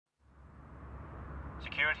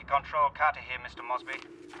Security control, Carter here, Mr. Mosby.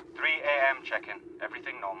 3 a.m. check-in.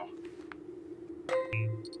 Everything normal.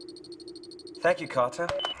 Thank you, Carter.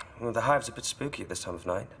 Well, the Hive's a bit spooky at this time of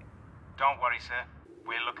night. Don't worry, sir.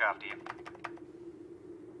 We'll look after you.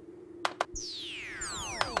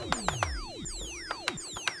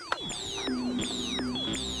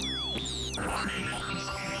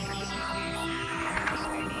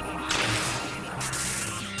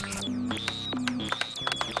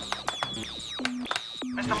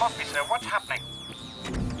 Mr. Mosby, sir, what's happening?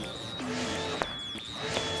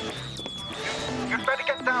 You'd better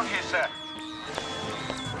get down here, sir.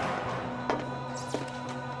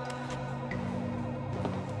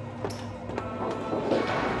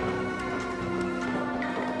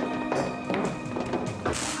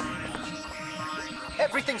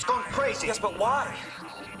 Everything's gone crazy. Yes, but why?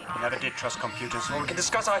 Never did trust computers. Well, we can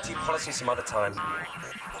discuss IT policy some other time.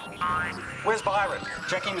 Where's Byron?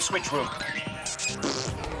 Checking the switch room.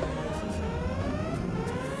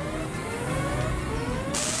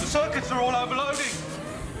 The circuits are all overloading.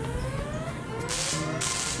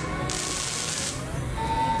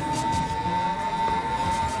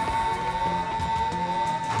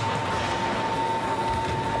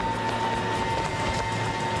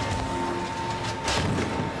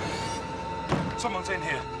 Someone's in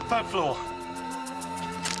here. 3rd floor.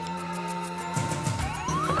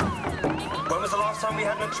 When was the last time we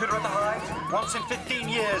had an intruder at the Hive? Once in 15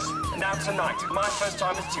 years. And now tonight. My first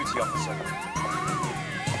time as duty officer.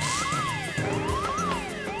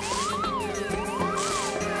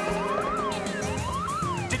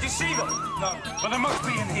 Did you see them? No, but they must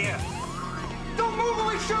be in here. Don't move or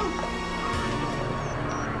we shoot!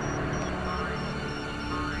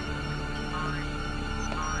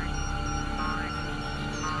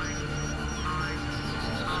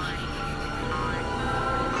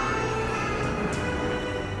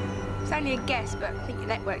 It's only a guess, but I think your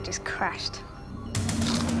network just crashed.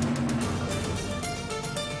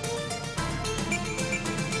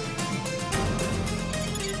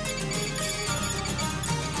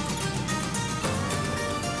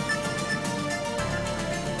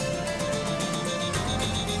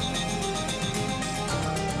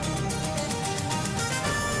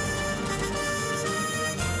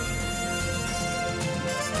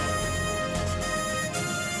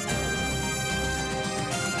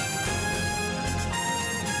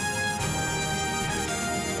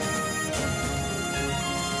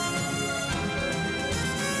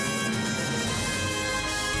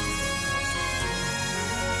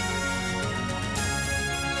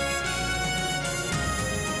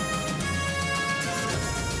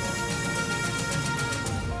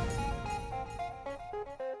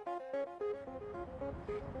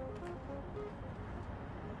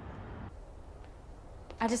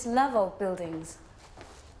 I just love old buildings.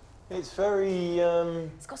 It's very,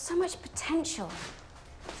 It's got so much potential.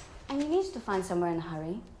 And you needed to find somewhere in a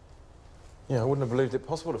hurry. Yeah, I wouldn't have believed it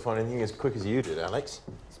possible to find anything as quick as you did, Alex.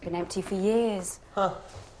 It's been empty for years. Huh.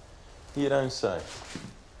 You don't say.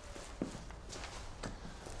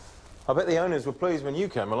 I bet the owners were pleased when you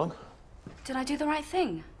came along. Did I do the right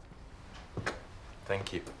thing?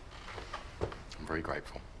 Thank you. I'm very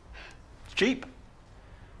grateful. It's cheap.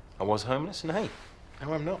 I was homeless, and hey,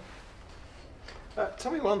 now I'm not.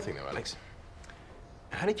 Tell me one thing, though, Alex.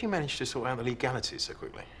 How did you manage to sort out the legalities so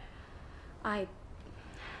quickly? I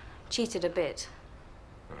cheated a bit.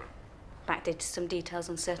 Backdated some details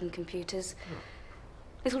on certain computers.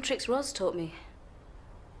 Little tricks Roz taught me.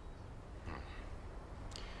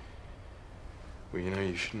 Well, you know,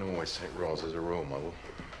 you shouldn't always take Roz as a role model.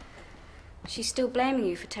 She's still blaming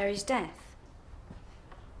you for Terry's death.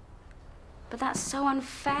 But that's so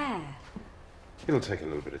unfair. It'll take a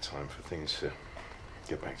little bit of time for things to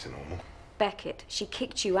get back to normal. Beckett, she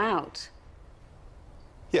kicked you out.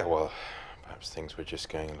 Yeah, well, perhaps things were just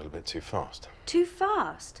going a little bit too fast. Too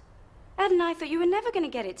fast? Ed and I thought you were never going to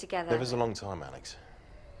get it together. Never's a long time, Alex.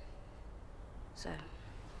 So,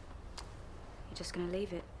 you're just going to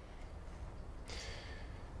leave it?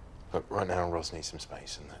 Look, right now, Roz needs some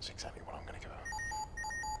space, and that's exactly what I'm going to give her.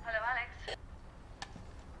 Hello, Alex.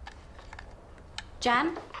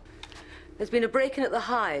 Jan? There's been a break-in at the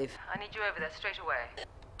Hive. I need you over there straight away.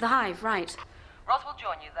 The Hive, right. Roz will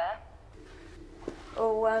join you there.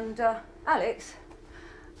 Oh, and, Alex,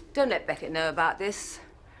 don't let Beckett know about this.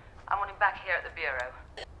 I want him back here at the Bureau.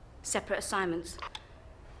 Separate assignments.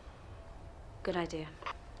 Good idea.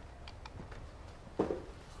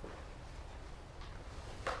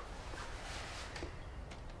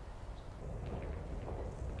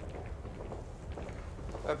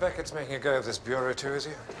 Beckett's making a go of this bureau too, is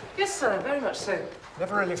he? Yes, sir, very much so.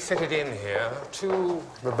 Never really fitted in here. Too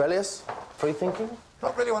rebellious? Free thinking?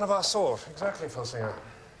 Not really one of our sort. Exactly, Fulsinger.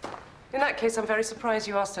 In that case, I'm very surprised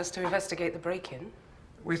you asked us to investigate the break-in.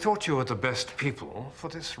 We thought you were the best people for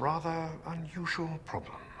this rather unusual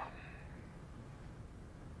problem.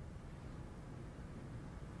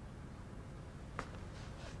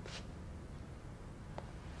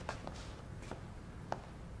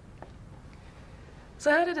 So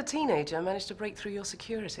how did a teenager manage to break through your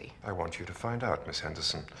security? I want you to find out, Miss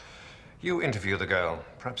Henderson. You interview the girl.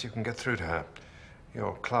 Perhaps you can get through to her.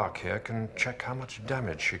 Your clerk here can check how much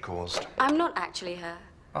damage she caused. I'm not actually her.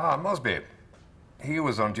 Ah, Mosby. He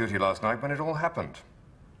was on duty last night when it all happened.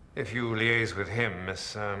 If you liaise with him,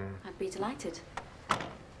 Miss, I'd be delighted.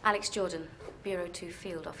 Alex Jordan, Bureau 2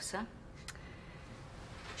 Field Officer.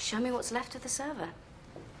 Show me what's left of the server.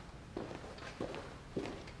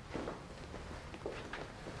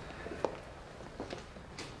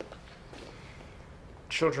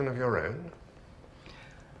 Children of your own?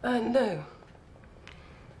 No.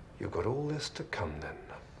 You've got all this to come, then.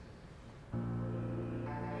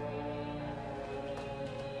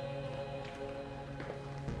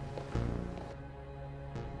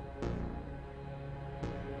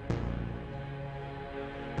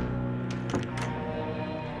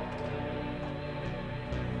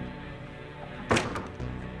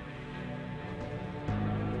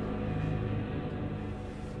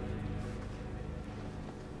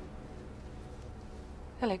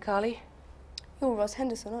 Hello, Carly. You're Roz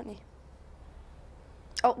Henderson, aren't you?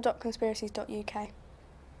 alt.conspiracies.uk.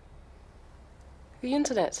 The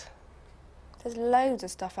internet. There's loads of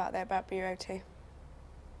stuff out there about Bureau 2.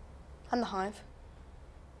 And the Hive.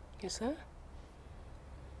 Yes, sir.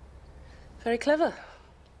 Very clever.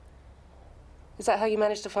 Is that how you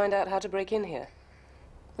managed to find out how to break in here?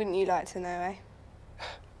 Wouldn't you like to know,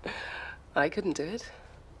 eh? I couldn't do it.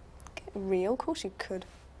 Get real? Of course you could.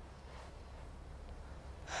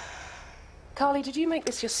 Carly, did you make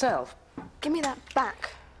this yourself? Give me that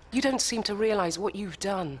back. You don't seem to realize what you've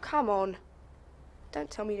done. Come on.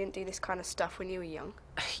 Don't tell me you didn't do this kind of stuff when you were young.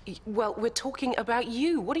 Well, we're talking about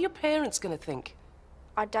you. What are your parents going to think?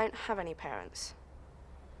 I don't have any parents.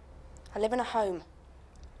 I live in a home.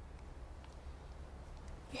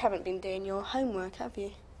 You haven't been doing your homework, have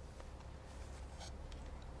you?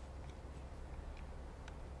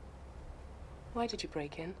 Why did you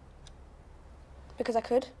break in? Because I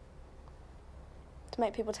could. To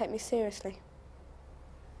make people take me seriously.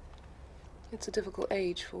 It's a difficult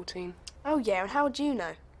age, 14. Oh, yeah, and how would you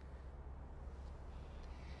know?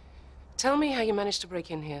 Tell me how you managed to break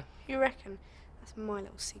in here. You reckon? That's my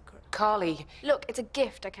little secret. Carly. Look, it's a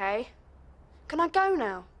gift, okay? Can I go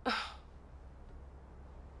now?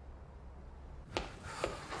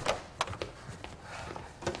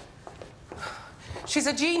 She's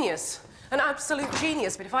a genius. An absolute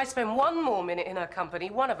genius, but if I spend one more minute in her company,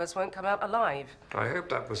 one of us won't come out alive. I hope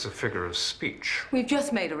that was a figure of speech. We've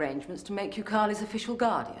just made arrangements to make you Carly's official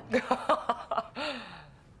guardian.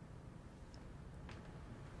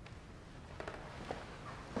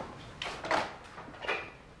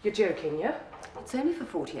 You're joking, yeah? It's only for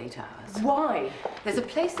 48 hours. Why? There's a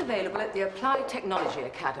place available at the Applied Technology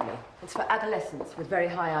Academy. It's for adolescents with very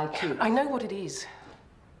high IQ. I know what it is.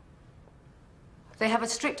 They have a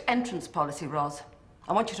strict entrance policy, Roz.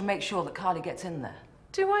 I want you to make sure that Carly gets in there.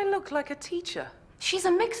 Do I look like a teacher? She's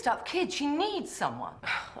a mixed-up kid. She needs someone.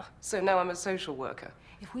 So now I'm a social worker.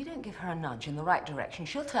 If we don't give her a nudge in the right direction,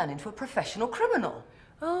 she'll turn into a professional criminal.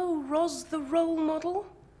 Oh, Roz the role model?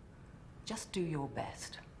 Just do your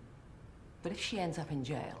best. But if she ends up in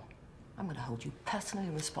jail, I'm going to hold you personally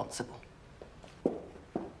responsible.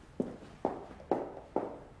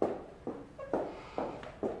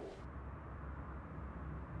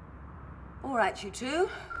 All right, you two.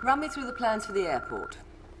 Run me through the plans for the airport.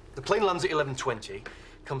 The plane lands at 11:20,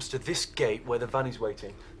 comes to this gate where the van is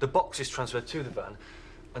waiting. The box is transferred to the van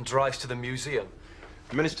and drives to the museum.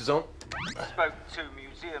 The minister's on. Spoke to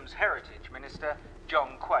Museum's Heritage Minister,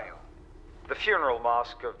 John Quayle. The funeral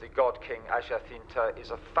mask of the god king Ajacinta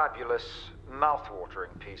is a fabulous,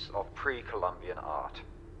 mouth-watering piece of pre-Columbian art.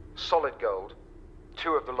 Solid gold,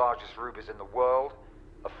 2 of the largest rubies in the world,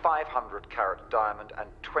 a 500-carat diamond, and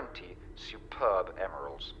 20 superb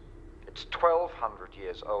emeralds. It's 1,200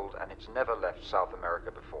 years old, and it's never left South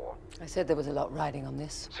America before. I said there was a lot riding on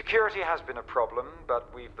this. Security has been a problem,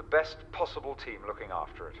 but we've the best possible team looking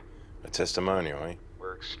after it. A testimonial, eh?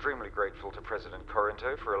 We're extremely grateful to President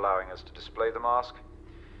Corinto for allowing us to display the mask.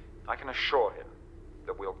 I can assure him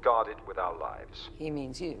that we'll guard it with our lives. He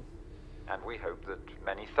means you. And we hope that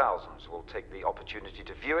many thousands will take the opportunity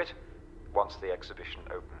to view it once the exhibition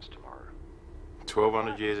opens tomorrow.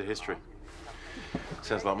 1,200 years of history.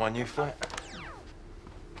 Sounds like my new flat.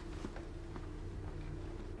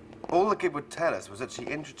 All the kid would tell us was that she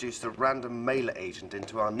introduced a random mailer agent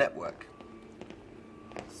into our network.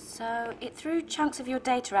 So it threw chunks of your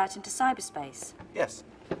data out into cyberspace? Yes.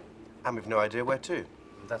 And we've no idea where to.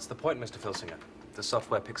 That's the point, Mr. Filsinger. The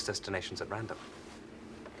software picks destinations at random.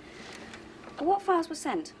 What files were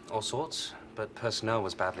sent? All sorts, but personnel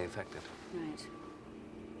was badly affected. Right.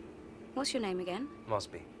 What's your name again?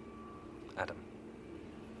 Mosby. Adam.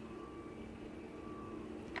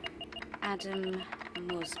 Adam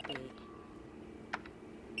Mosby.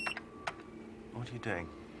 What are you doing?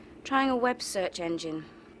 Trying a web search engine,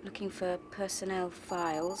 looking for personnel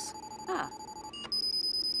files. Ah.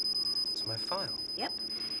 It's my file. Yep.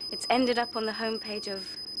 It's ended up on the homepage of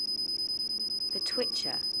The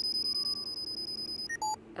Twitcher,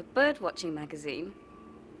 a bird-watching magazine.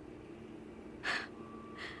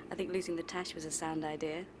 I think losing the tash was a sound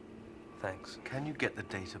idea. Thanks. Can you get the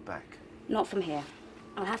data back? Not from here.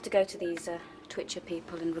 I'll have to go to these Twitcher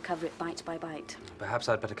people and recover it byte by byte. Perhaps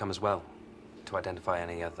I'd better come as well, to identify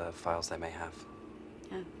any other files they may have.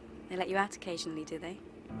 Oh, they let you out occasionally, do they?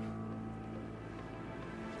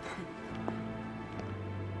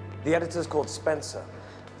 The editor's called Spencer.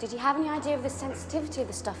 Did you have any idea of the sensitivity of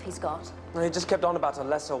the stuff he's got? He just kept on about a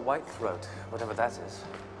lesser whitethroat, whatever that is.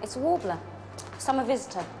 It's a warbler. Summer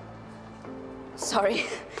visitor. Sorry.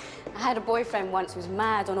 I had a boyfriend once who was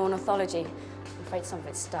mad on ornithology. I'm afraid some of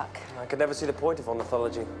it stuck. I could never see the point of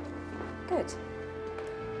ornithology. Good.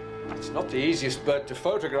 It's not the easiest bird to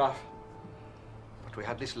photograph. But we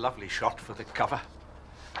had this lovely shot for the cover.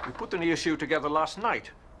 We put the issue together last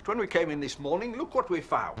night. But when we came in this morning, look what we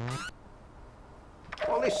found.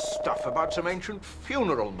 All this stuff about some ancient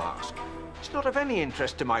funeral mask. It's not of any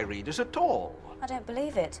interest to my readers at all. I don't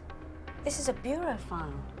believe it. This is a bureau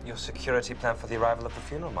file. Your security plan for the arrival of the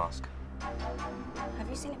funeral mask? Have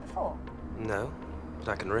you seen it before? No, but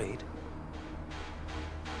I can read.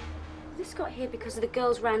 This got here because of the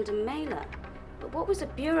girl's random mailer. But what was a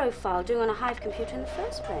bureau file doing on a Hive computer in the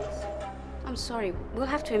first place? I'm sorry, we'll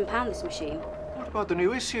have to impound this machine. What about the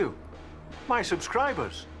new issue? My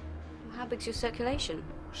subscribers. How big's your circulation?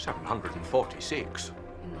 746.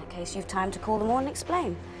 In that case, you've time to call them all and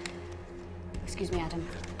explain. Excuse me, Adam.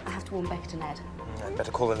 I have to warn Beckett and Ed. I'd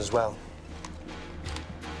better call in as well.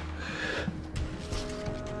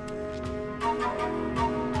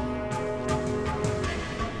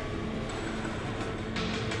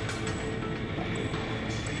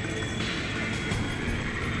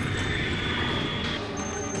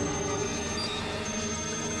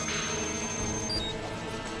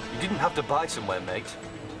 You didn't have to buy somewhere, mate.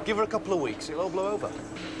 Give her a couple of weeks, it'll all blow over.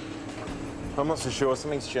 I'm not so sure.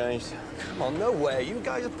 Something's changed. Come on, no way. You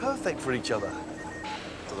guys are perfect for each other.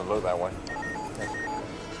 Doesn't look that way.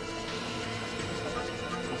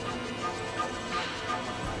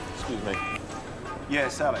 Excuse me.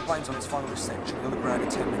 Yes, Alex. Plane's on its final ascension. We'll look around in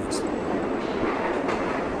 10 minutes.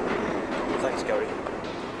 Thanks, Gary.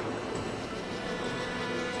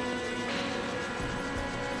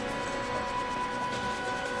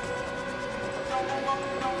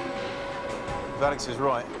 If Alex is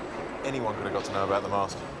right, anyone could have got to know about the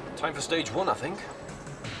mask. Time for stage one, I think.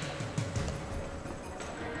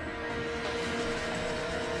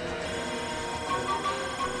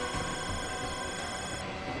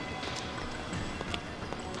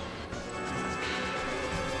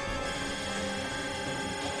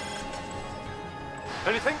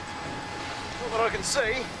 Anything? Not that I can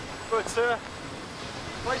see, but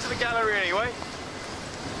play to the gallery anyway.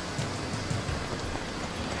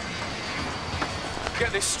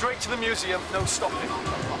 Get this straight to the museum, no stopping.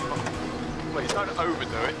 Please, don't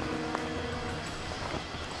overdo it.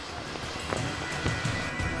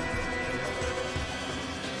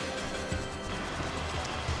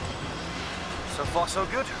 So far, so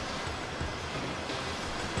good.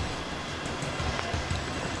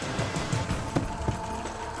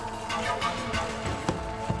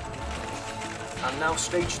 And now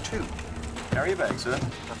stage two. Carry your bag, sir. I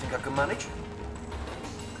think I can manage.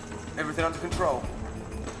 Everything under control?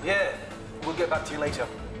 Yeah, we'll get back to you later.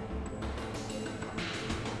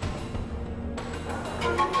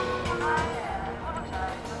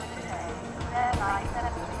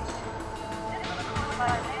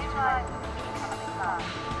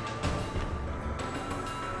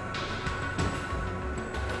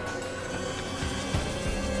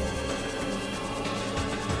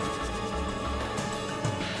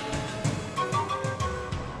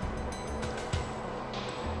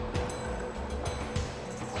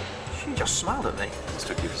 She just smiled at me.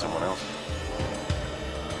 Mistook you for someone else.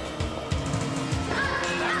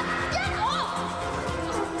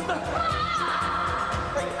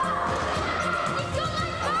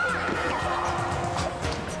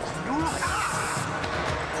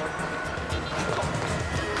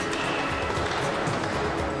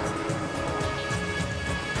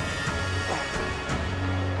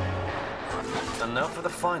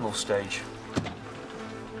 final stage.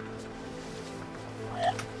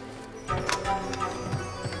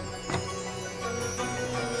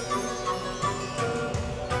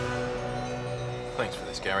 Thanks for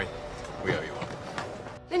this, Gary. We owe you one.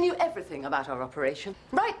 They knew everything about our operation,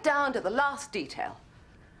 right down to the last detail.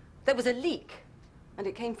 There was a leak, and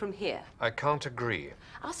it came from here. I can't agree.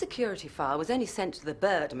 Our security file was only sent to the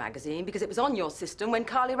Bird magazine because it was on your system when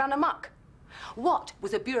Carly ran amok. What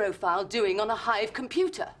was a bureau file doing on a Hive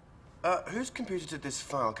computer? Whose computer did this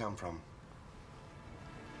file come from?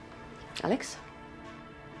 Alex?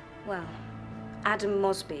 Well, Adam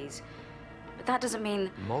Mosby's. But that doesn't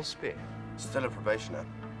mean... Mosby? Still a probationer.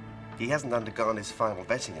 He hasn't undergone his final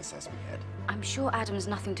vetting assessment yet. I'm sure Adam's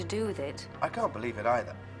nothing to do with it. I can't believe it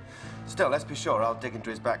either. Still, let's be sure. I'll dig into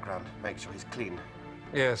his background, make sure he's clean.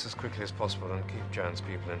 Yes, as quickly as possible, and keep Jan's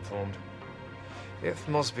people informed. If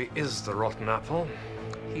Mosby is the rotten apple,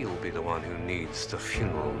 he'll be the one who needs the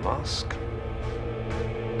funeral mask.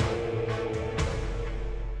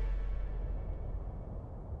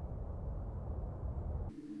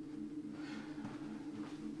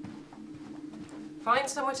 Find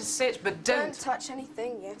somewhere to sit, but don't touch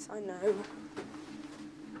anything. Yes, I know.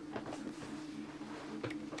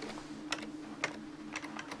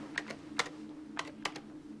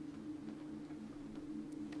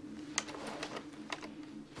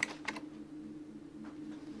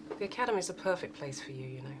 The Academy's the perfect place for you,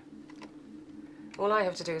 you know. All I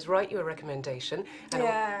have to do is write you a recommendation, and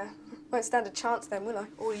yeah, won't stand a chance then, will I?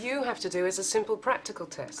 all you have to do is a simple practical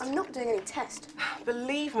test. I'm not doing any test.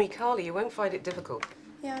 Believe me, Carly, you won't find it difficult.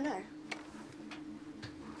 Yeah, I know.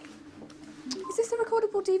 Is this a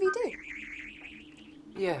recordable DVD?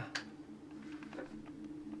 Yeah.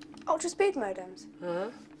 Ultra speed modems?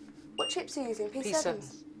 Uh-huh. What chips are you using? P7s?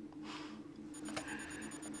 P7s.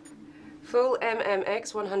 Full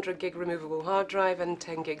MMX, 100 gig removable hard drive and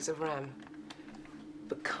 10 gigs of RAM.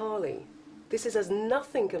 But Carly, this is as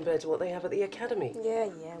nothing compared to what they have at the Academy. Yeah,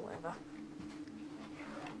 whatever.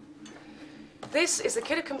 This is the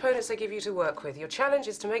kit of components they give you to work with. Your challenge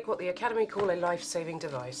is to make what the Academy call a life-saving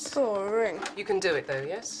device. Boring. You can do it, though,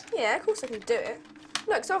 yes? Yeah, of course I can do it.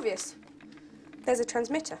 Look, it's obvious. There's a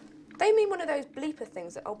transmitter. They mean one of those bleeper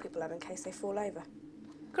things that old people have in case they fall over.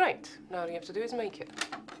 Great. Now all you have to do is make it.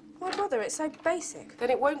 Why bother? It's so basic.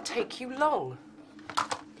 Then it won't take you long.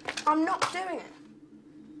 I'm not doing it.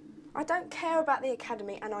 I don't care about the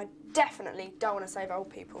Academy, and I definitely don't want to save old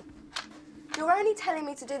people. You're only telling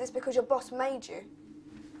me to do this because your boss made you.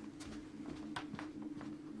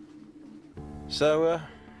 So,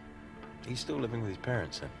 he's still living with his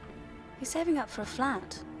parents, then? He's saving up for a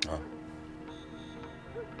flat. Oh.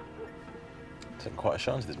 Taking quite a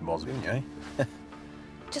chance, this Mosby, haven't you, eh?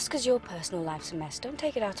 Just because your personal life's a mess, don't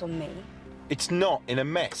take it out on me. It's not in a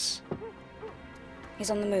mess. He's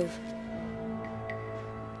on the move.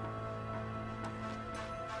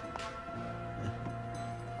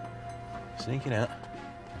 Sneaking out.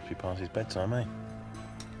 Must be past his bedtime, eh?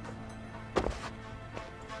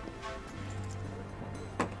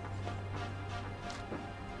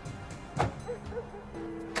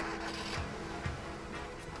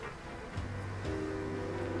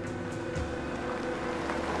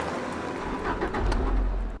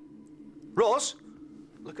 Ross,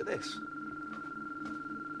 look at this.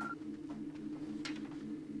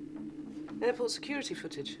 Airport security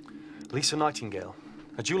footage. Lisa Nightingale.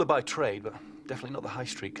 A jeweller by trade, but definitely not the high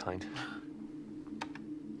street kind.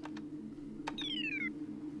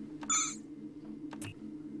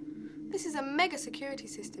 This is a mega security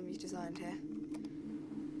system you've designed here.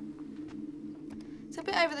 It's a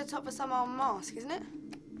bit over the top for some old mask, isn't it?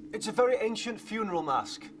 It's a very ancient funeral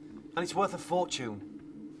mask, and it's worth a fortune.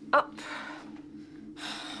 Up.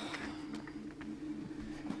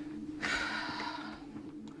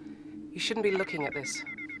 You shouldn't be looking at this.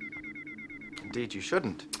 Indeed, you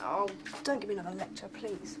shouldn't. Oh, don't give me another lecture,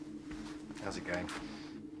 please. How's it going?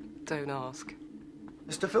 Don't ask.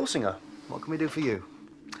 Mr. Filsinger, what can we do for you?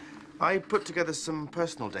 I put together some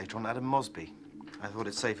personal data on Adam Mosby. I thought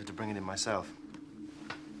it safer to bring it in myself.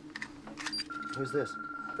 Who's this?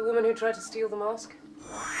 The woman who tried to steal the mask?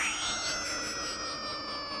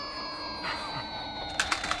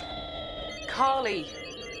 Carly!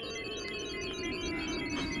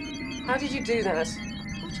 How did you do that?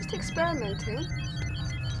 I'm just experimenting.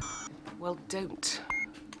 Well, don't.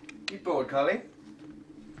 You bored, Carly?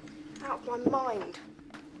 Out of my mind.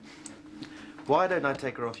 Why don't I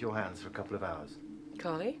take her off your hands for a couple of hours?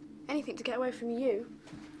 Carly? Anything to get away from you.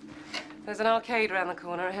 There's an arcade around the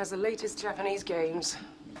corner. It has the latest Japanese games.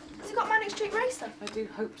 Has it got Manic Street Racer? I do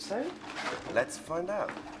hope so. Let's find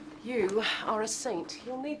out. You are a saint.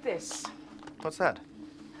 You'll need this. What's that?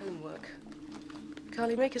 Homework.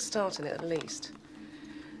 Carly, make a start in it at least.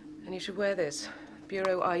 And you should wear this,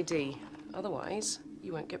 Bureau ID. Otherwise,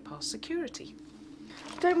 you won't get past security.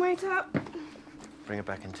 Don't wait up. Bring it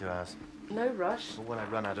back in 2 hours. No rush. But when I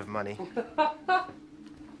run out of money.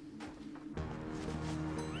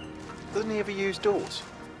 Doesn't he ever use doors?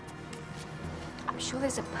 I'm sure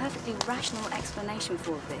there's a perfectly rational explanation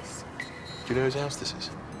for all this. Do you know whose house this is?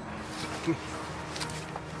 Come here.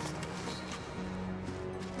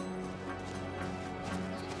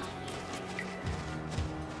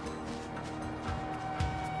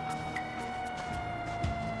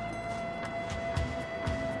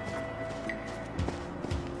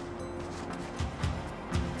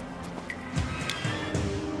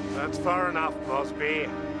 That's far enough, Mosby.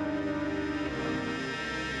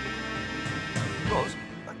 Roz,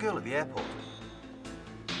 that girl at the airport.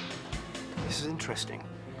 This is interesting.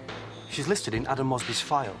 She's listed in Adam Mosby's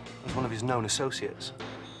file as one of his known associates.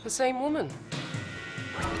 The same woman.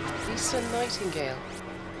 Lisa Nightingale.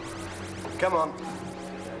 Come on.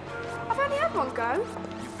 I've only had one go.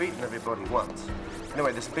 You've beaten everybody once.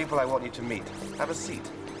 Anyway, there's people I want you to meet. Have a seat.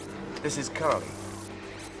 This is Carly.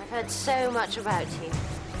 I've heard so much about you.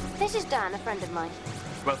 This is Dan, a friend of mine.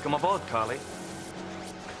 Welcome aboard, Carly.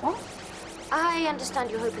 What? I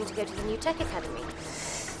understand you're hoping to go to the new tech academy.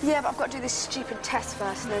 Yeah, but I've got to do this stupid test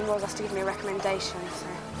first, and then Roz has to give me a recommendation, so...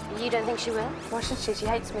 You don't think she will? Why should she? She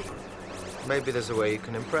hates me. Maybe there's a way you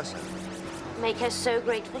can impress her. Make her so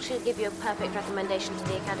grateful she'll give you a perfect recommendation to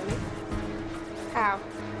the academy. How?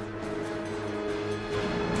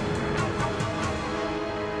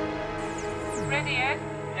 Ready, Ed?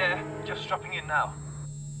 Yeah, just dropping in now.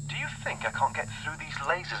 Do you think I can't get through these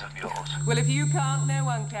lasers of yours? Well, if you can't, no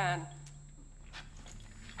one can.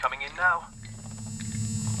 Coming in now.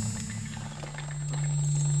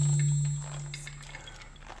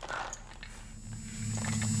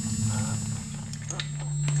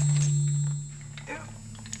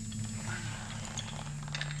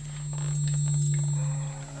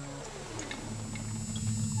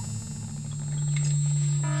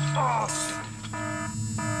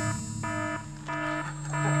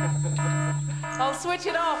 I'll switch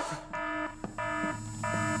it off.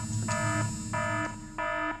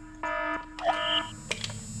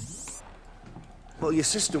 Well, your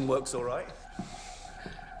system works all right.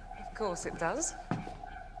 Of course it does.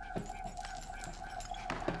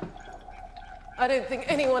 I don't think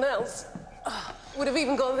anyone else would have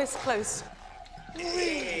even gone this close.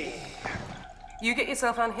 You get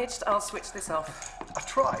yourself unhitched, I'll switch this off. I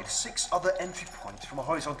tried 6 other entry points from a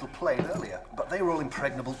horizontal plane earlier, but they were all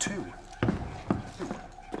impregnable too.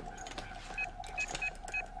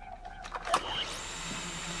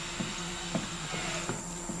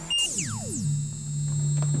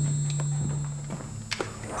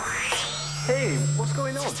 Hey, what's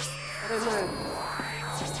going on? I don't know.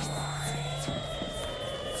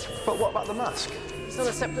 But what about the mask? It's on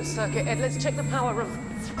a separate circuit. Ed, let's check the power room.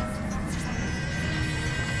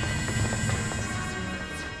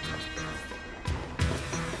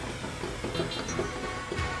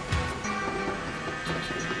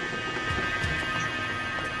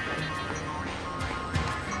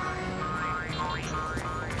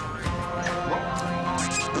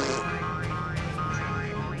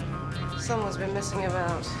 Someone's been messing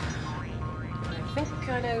about. I think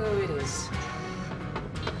I know who it is.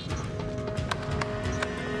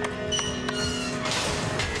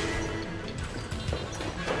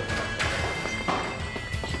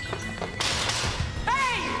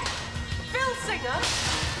 Hey! Filsinger!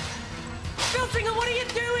 Filsinger, what are you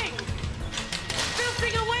doing?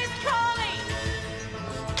 Filsinger, where's Carly?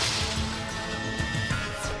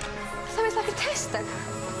 So it's like a test then?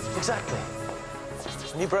 Exactly.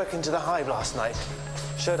 When you broke into the Hive last night,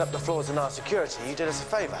 showed up the flaws in our security, you did us a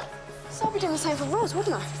favour. So I'll be doing the same for Roz,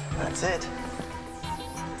 wouldn't I? That's it.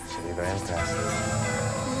 She'll be very impressed.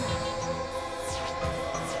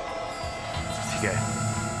 Off you go.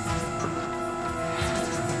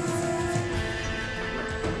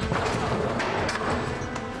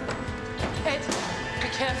 Ed, be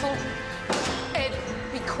careful. Ed,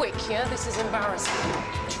 be quick, yeah? This is embarrassing.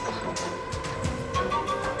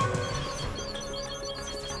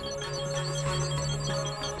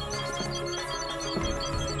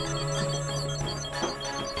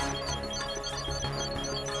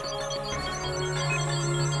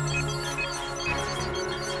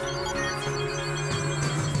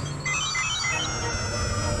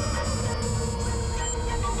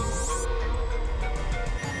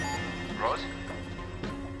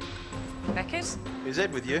 Beckett? Is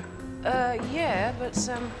Ed with you? Yeah, but,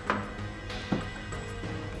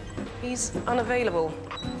 he's unavailable.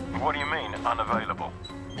 What do you mean, unavailable?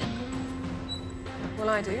 Well,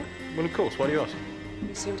 I do. Well, of course. Why do you ask?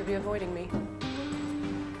 You seem to be avoiding me.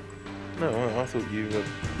 No, I thought you...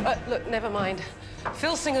 Look, never mind.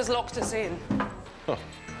 Phil Singer's locked us in. Oh.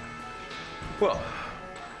 Well,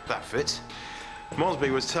 that fits. Mosby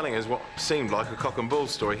was telling us what seemed like a cock and bull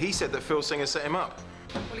story. He said that Phil Singer set him up.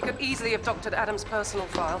 Well, he could easily have doctored Adam's personal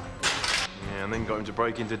file. Yeah, and then got him to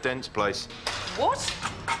break into Dent's place. What?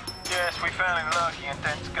 Yes, we found him lurking in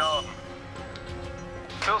Dent's garden.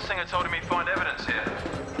 Phil Singer told him he'd find evidence here.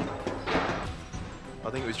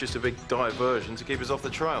 I think it was just a big diversion to keep us off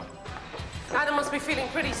the trail. Adam must be feeling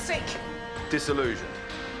pretty sick. Disillusioned.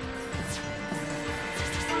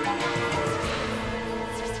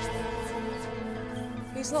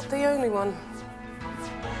 He's not the only one.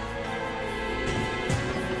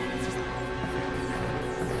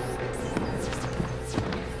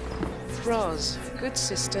 Roz, good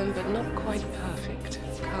system, but not quite perfect.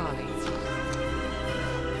 Carly.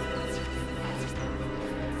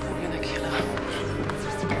 I'm gonna kill her.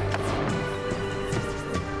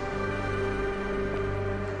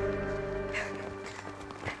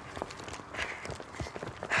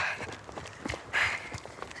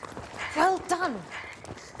 Well done.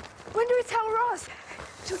 When do we tell Roz?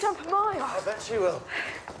 She'll jump a mile. I bet she will.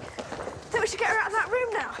 Think we should get her out of that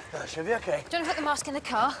room now? She'll be okay. Do you want to put the mask in the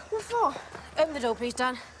car? What for? Open the door, please,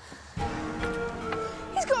 Dan.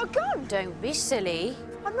 He's got a gun. Don't be silly.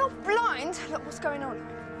 I'm not blind. Look, what's going on?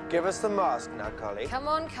 Give us the mask now, Carly. Come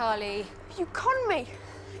on, Carly. You conned me.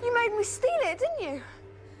 You made me steal it, didn't you?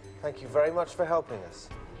 Thank you very much for helping us.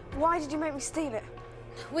 Why did you make me steal it?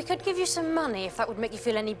 We could give you some money if that would make you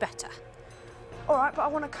feel any better. All right, but I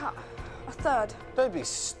want to cut a third. Don't be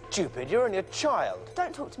stupid. You're only a child.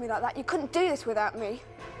 Don't talk to me like that. You couldn't do this without me.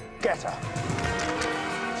 Get her.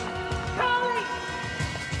 Carly!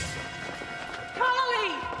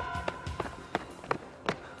 Carly!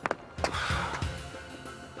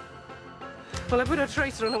 Well, I put a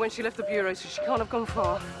tracer on her when she left the bureau, so she can't have gone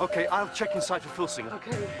far. OK, I'll check inside for Phil Singer.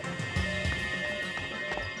 OK.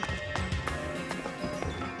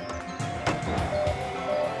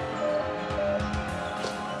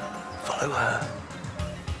 Follow her.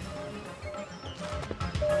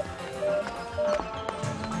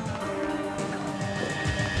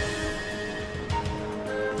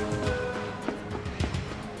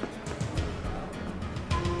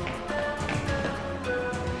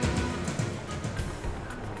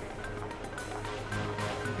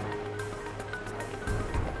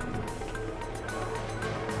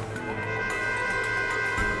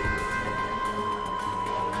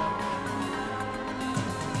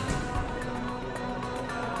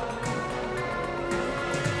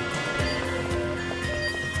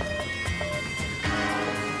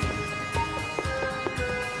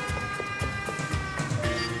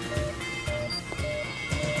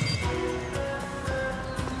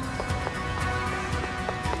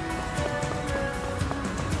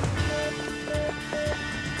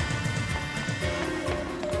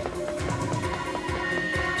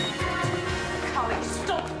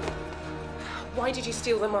 Why did you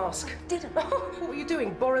steal the mask? Didn't. What were you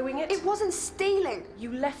doing, borrowing it? It wasn't stealing.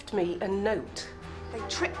 You left me a note. They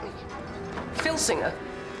tricked me. Phil Singer?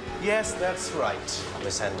 Yes, that's right,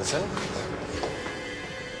 Miss Henderson.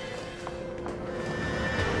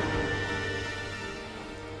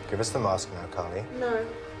 Give us the mask now, Carly. No.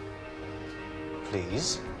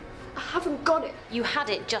 Please. I haven't got it. You had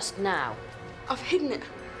it just now. I've hidden it.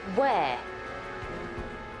 Where?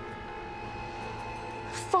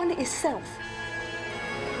 Find it yourself.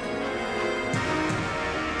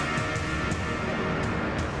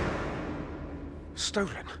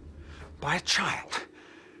 Stolen? By a child?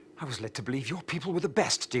 I was led to believe your people were the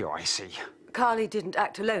best, DOIC. Carly didn't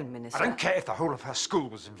act alone, Minister. I don't care if the whole of her school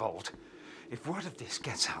was involved. If word of this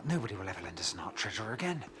gets out, nobody will ever lend us an art treasure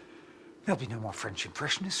again. There'll be no more French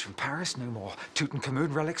Impressionists from Paris, no more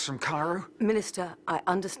Tutankhamun relics from Cairo. Minister, I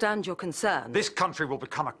understand your concern. This country will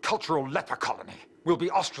become a cultural leper colony. We'll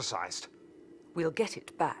be ostracized. We'll get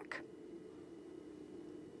it back.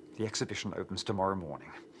 The exhibition opens tomorrow morning.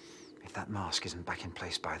 If that mask isn't back in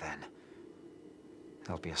place by then,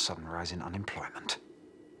 there'll be a sudden rise in unemployment.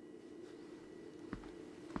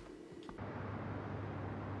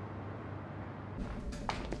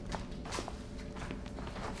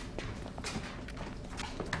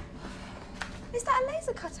 Is that a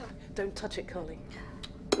laser cutter? Don't touch it, Carly.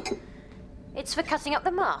 It's for cutting up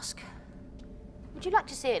the mask. Would you like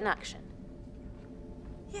to see it in action?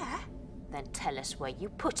 Yeah. Then tell us where you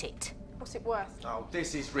put it. What's it worth? Oh,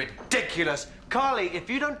 this is ridiculous. Carly, if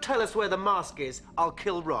you don't tell us where the mask is, I'll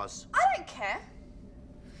kill Roz. I don't care.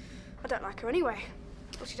 I don't like her anyway.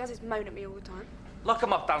 All she does is moan at me all the time. Lock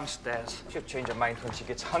him up downstairs. She'll change her mind when she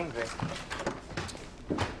gets hungry.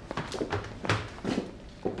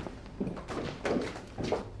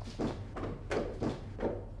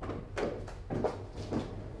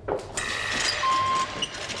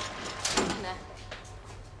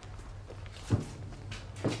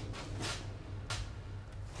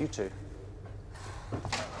 You two.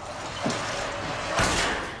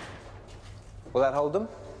 Will that hold them?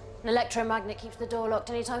 An electromagnet keeps the door locked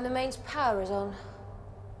anytime the mains power is on.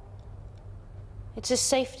 It's a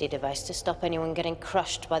safety device to stop anyone getting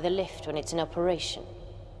crushed by the lift when it's in operation.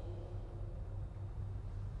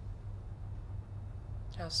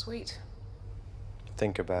 How sweet.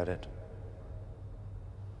 Think about it.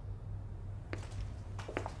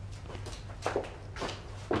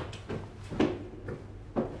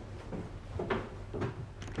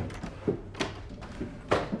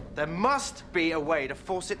 There must be a way to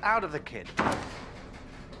force it out of the kid.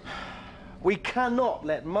 We cannot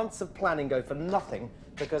let months of planning go for nothing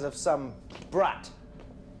because of some brat.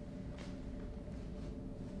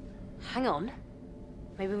 Hang on.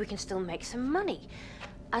 Maybe we can still make some money.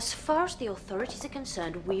 As far as the authorities are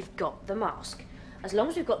concerned, we've got the mask. As long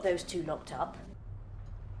as we've got those two locked up,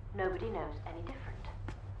 nobody knows any different.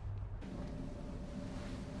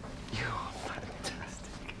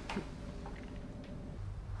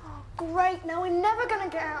 Great, now we're never gonna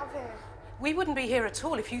get out of here. We wouldn't be here at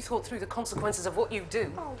all if you thought through the consequences of what you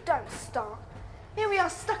do. Oh, don't start. Here we are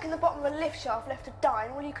stuck in the bottom of a lift shaft, left to die,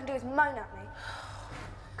 and all you can do is moan at me.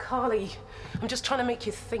 Carly, I'm just trying to make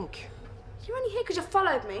you think. You're only here because you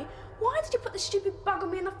followed me. Why did you put the stupid bug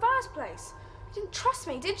on me in the first place? You didn't trust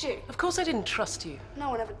me, did you? Of course I didn't trust you. No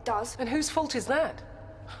one ever does. And whose fault is that?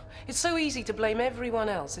 It's so easy to blame everyone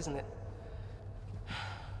else, isn't it?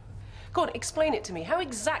 Go on, explain it to me. How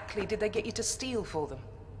exactly did they get you to steal for them?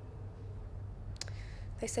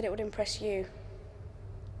 They said it would impress you.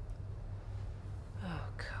 Oh,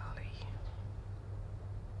 Carly.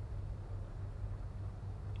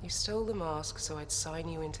 You stole the mask so I'd sign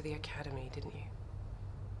you into the academy, didn't you?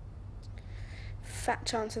 Fat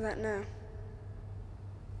chance of that now.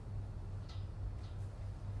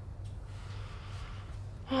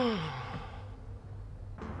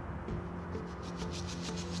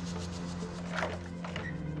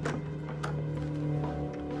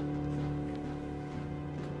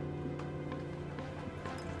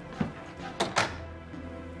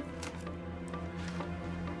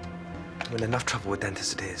 I'm in enough trouble with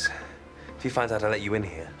dentists as it is. If he finds out I let you in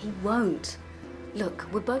here... He won't. Look,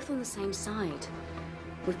 we're both on the same side.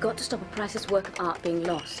 We've got to stop a priceless work of art being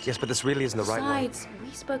lost. Yes, but this really isn't the right way. Besides,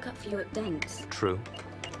 we spoke up for you at Dent's. True.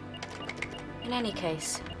 In any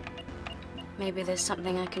case, maybe there's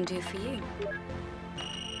something I can do for you.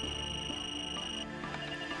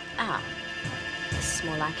 Ah, this is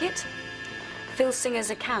more like it. Phil Singer's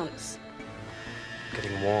accounts.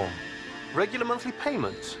 Getting warm. Regular monthly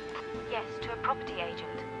payments? Yes, to a property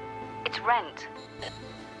agent. It's rent.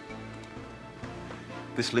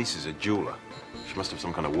 This Lisa's a jeweler. She must have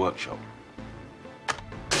some kind of workshop.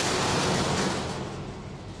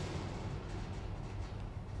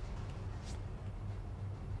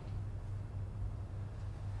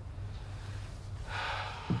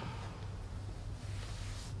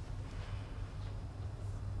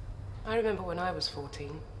 I remember when I was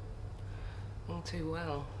 14. All too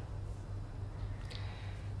well.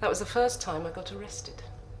 That was the first time I got arrested.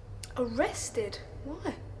 Arrested?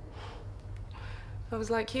 Why? I was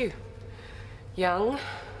like you. Young,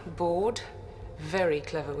 bored, very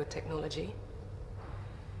clever with technology.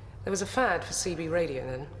 There was a fad for CB radio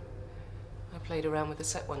then. I played around with the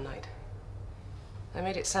set one night. I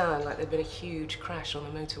made it sound like there'd been a huge crash on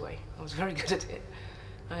the motorway. I was very good at it.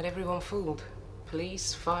 I had everyone fooled.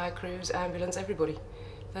 Police, fire crews, ambulance, everybody.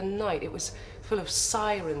 The night, it was full of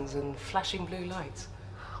sirens and flashing blue lights.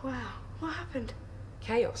 Wow, what happened?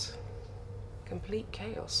 Chaos. Complete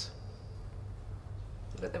chaos.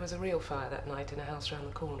 But there was a real fire that night in a house round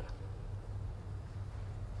the corner.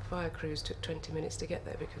 Fire crews took 20 minutes to get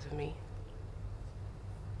there because of me.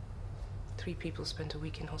 3 people spent a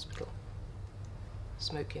week in hospital.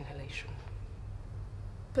 Smoke inhalation.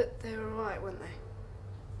 But they were all right, weren't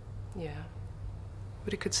they? Yeah.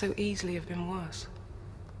 But it could so easily have been worse.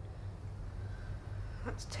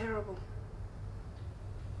 That's terrible.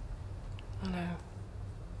 I know.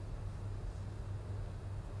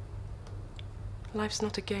 Life's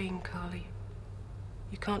not a game, Carly.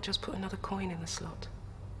 You can't just put another coin in the slot.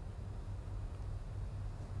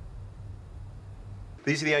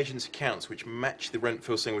 These are the agent's accounts which match the rent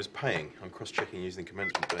Phil Singer was paying. I'm cross-checking using the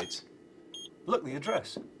commencement dates. Look, the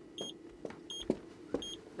address.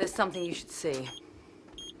 There's something you should see.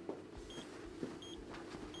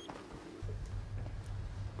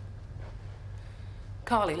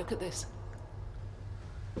 Carly, look at this.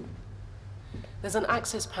 There's an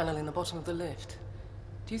access panel in the bottom of the lift.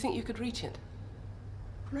 Do you think you could reach it?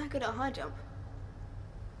 I'm not good at high jump.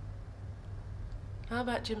 How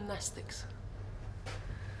about gymnastics?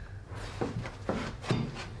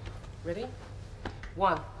 Ready?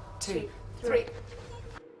 1, 2, 3.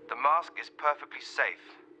 The mask is perfectly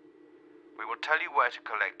safe. We will tell you where to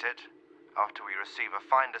collect it after we receive a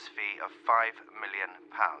finder's fee of £5 million.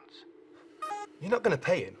 You're not going to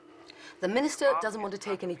pay him? The Minister doesn't want to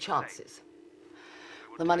take any chances.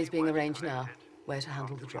 The money's being arranged now. Where to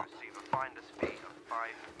handle the drop.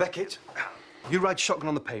 Beckett, you ride shotgun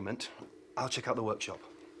on the payment. I'll check out the workshop.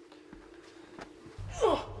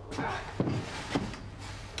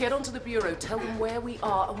 Get onto the bureau, tell them where we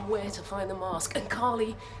are and where to find the mask. And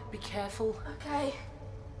Carly, be careful. Okay.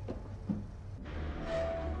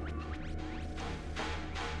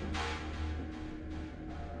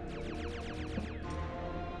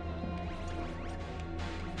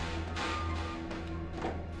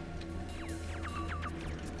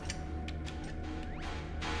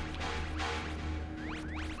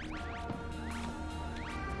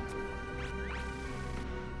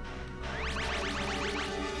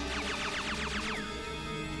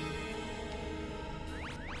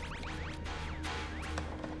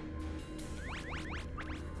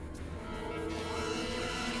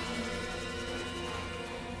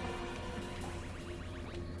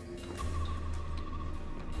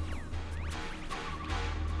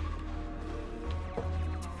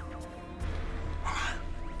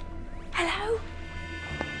 Hello?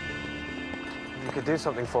 You could do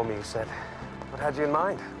something for me, you said. What had you in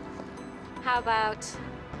mind? How about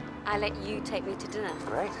I let you take me to dinner?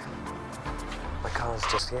 Great. My car's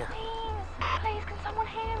just here. Please, can someone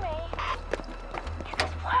hear me? Is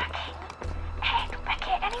this working? Ed,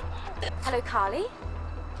 Beckett, anyone? Hello, Carly?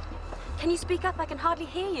 Can you speak up? I can hardly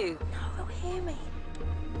hear you. No, they'll hear me.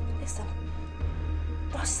 Listen,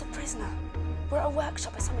 Ross is a prisoner. We're at a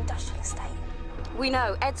workshop at some industrial estate. We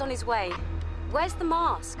know. Ed's on his way. Where's the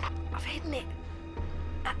mask? I've hidden it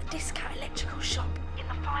at the discount electrical shop in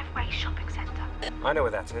the five-way shopping centre. I know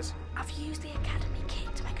where that is. I've used the Academy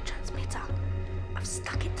kit to make a transmitter. I've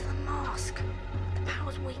stuck it to the mask. The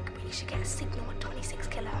power's weak, but you should get a signal at 26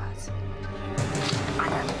 kilohertz. I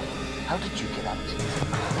know. How did you get out?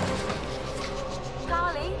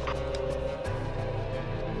 Carly?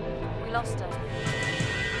 We lost her.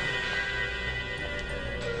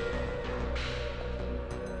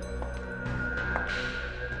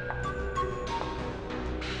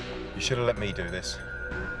 You should have let me do this.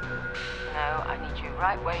 No, I need you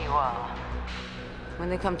right where you are. When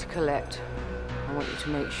they come to collect, I want you to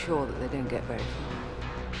make sure that they don't get very far.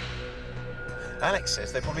 Alex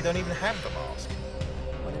says they probably don't even have the mask.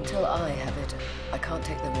 Well, until I have it, I can't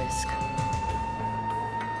take the risk.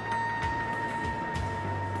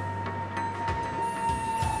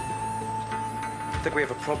 I think we have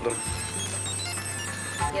a problem.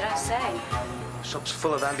 You don't say. The shop's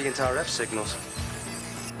full of ambient RF signals.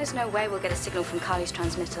 There's no way we'll get a signal from Carly's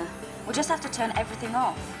transmitter. We'll just have to turn everything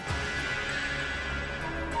off.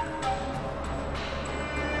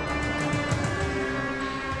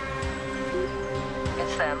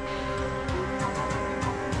 It's them.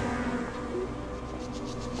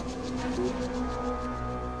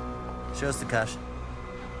 Show us the cash.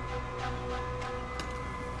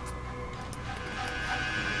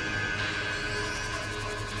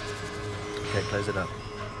 Okay, close it up.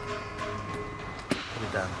 Put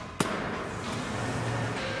it down.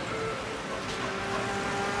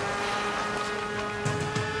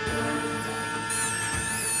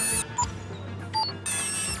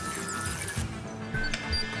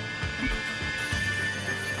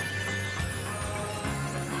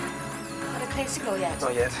 Got a clear signal yet?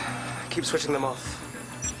 Not yet. Keep switching them off.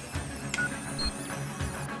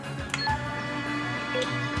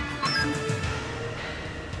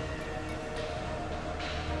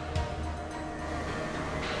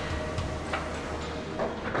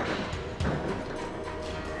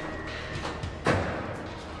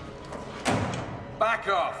 Back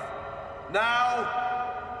off. Now!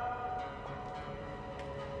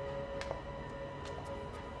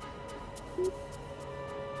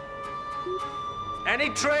 Any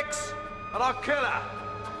tricks, and I'll kill her.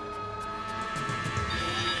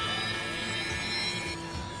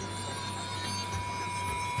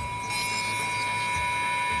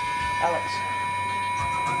 Alex.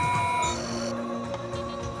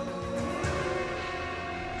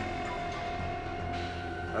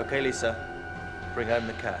 Okay, Lisa. Bring home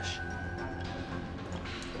the cash.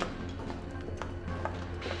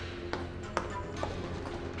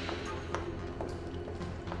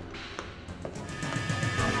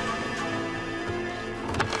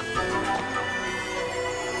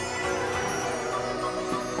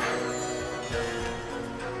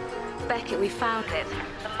 Beckett, we found it.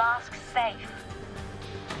 The mask's safe.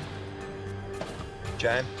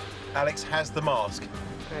 Jan, Alex has the mask.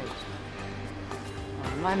 Great.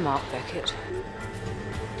 On my mark, Beckett.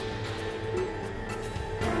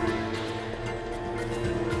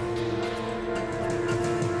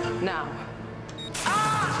 Now.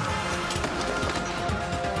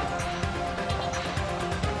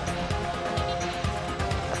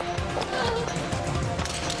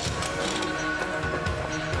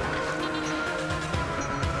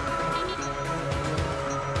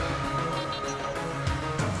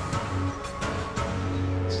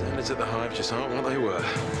 Standards at the Hive just aren't what they were.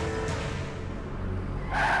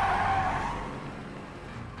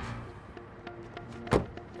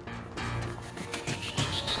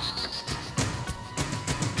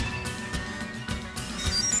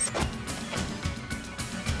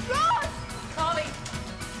 Carly!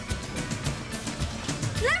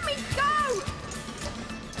 Let me go!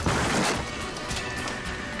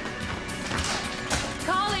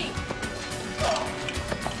 Carly!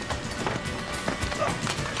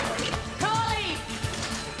 Carly!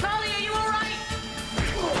 Carly, are you all right?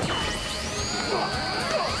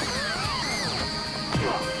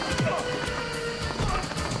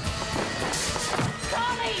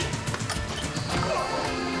 Carly!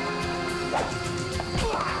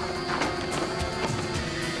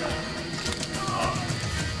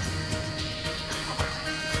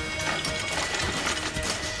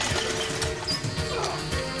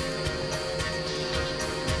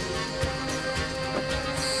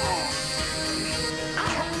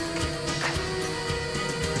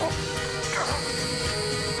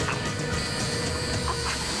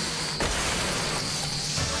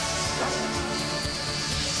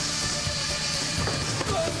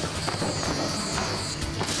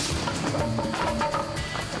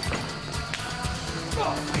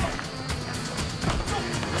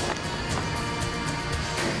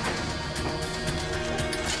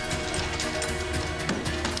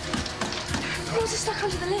 Yours is stuck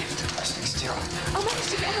under the lift. Let's fix it up. I'll manage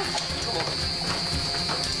to get out. Come on.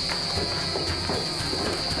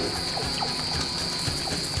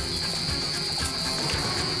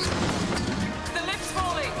 The lift's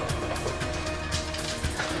falling!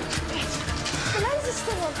 The laser's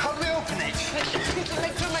still on. How do we open it? It's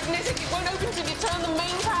electromagnetic. It won't open till you turn the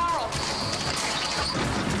main power off.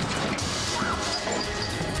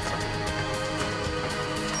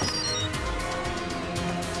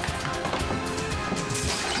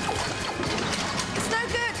 It's no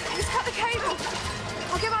good. He's cut the cable.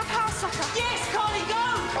 I'll get my power sucker. Yes, Carly, go!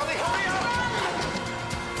 Carly, hurry up!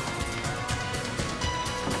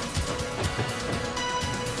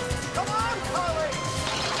 Come on, Carly!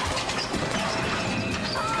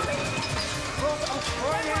 Look, I'm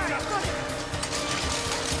trying. Got it.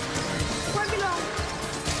 Won't be long.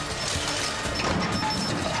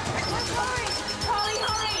 Hurry! Carly,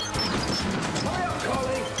 hurry! Hurry up,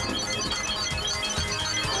 Carly!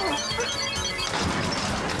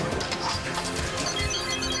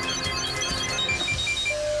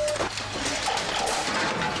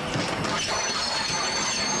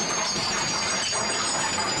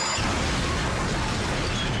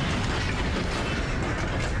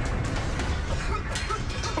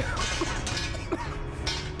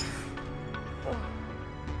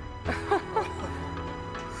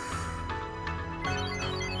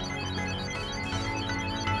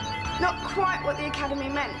 Not quite what the Academy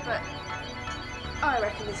meant, but I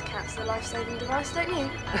reckon this counts as a life-saving device, don't you?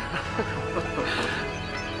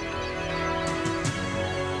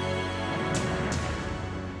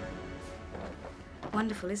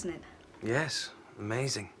 Wonderful, isn't it? Yes,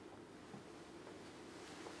 amazing.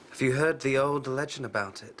 Have you heard the old legend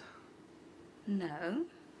about it? No.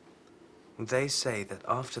 They say that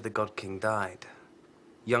after the God King died,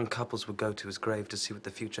 young couples would go to his grave to see what the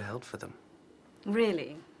future held for them.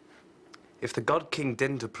 Really? If the God King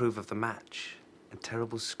didn't approve of the match, a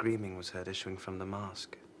terrible screaming was heard issuing from the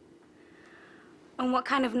mask. And what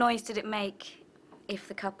kind of noise did it make if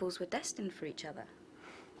the couples were destined for each other?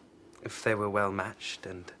 If they were well matched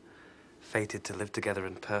and fated to live together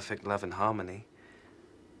in perfect love and harmony,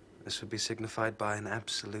 this would be signified by an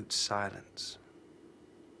absolute silence.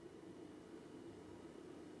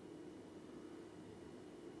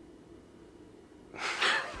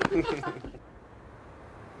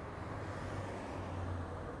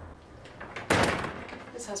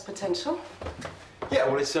 This has potential. Yeah,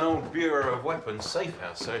 well, it's an old Bureau of Weapons safe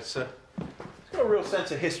house, so it's got a real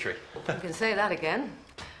sense of history. You can say that again.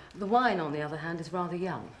 The wine, on the other hand, is rather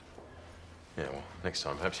young. Yeah, well, next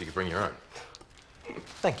time, perhaps you could bring your own.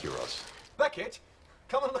 Thank you, Roz. Beckett,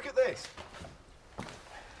 come and look at this.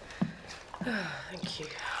 Thank you.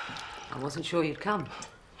 I wasn't sure you'd come.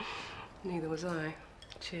 Neither was I.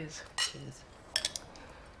 Cheers. Cheers.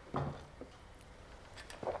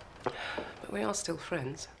 But we are still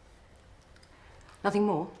friends. Nothing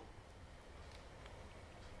more?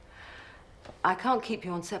 I can't keep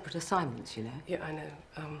you on separate assignments, you know. Yeah, I know.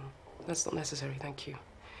 That's not necessary, thank you.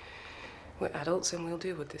 We're adults and we'll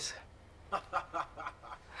deal with this.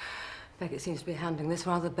 Beckett seems to be handling this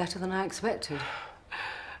rather better than I expected.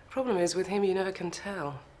 Problem is, with him, you never can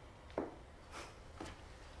tell.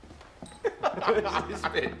 Where's this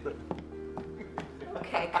bit?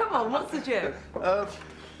 Okay, come on, what's the joke?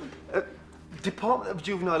 Department of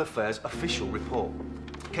Juvenile Affairs official report.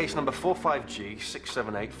 Case number 45G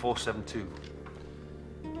 678472.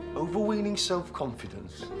 Overweening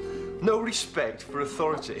self-confidence. No respect for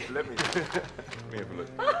authority. Let me have a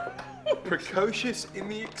look. Precocious in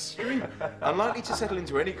the extreme. Unlikely to settle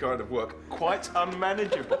into any kind of work. Quite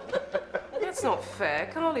unmanageable. That's not fair.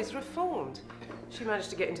 Carly's reformed. She managed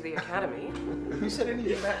to get into the academy. Who said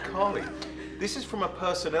anything about Carly? This is from a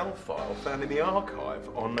personnel file found in the archive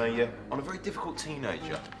on a very difficult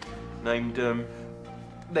teenager named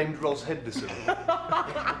Ros Henderson.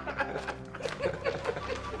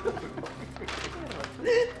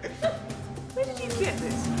 Where did you get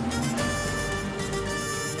this?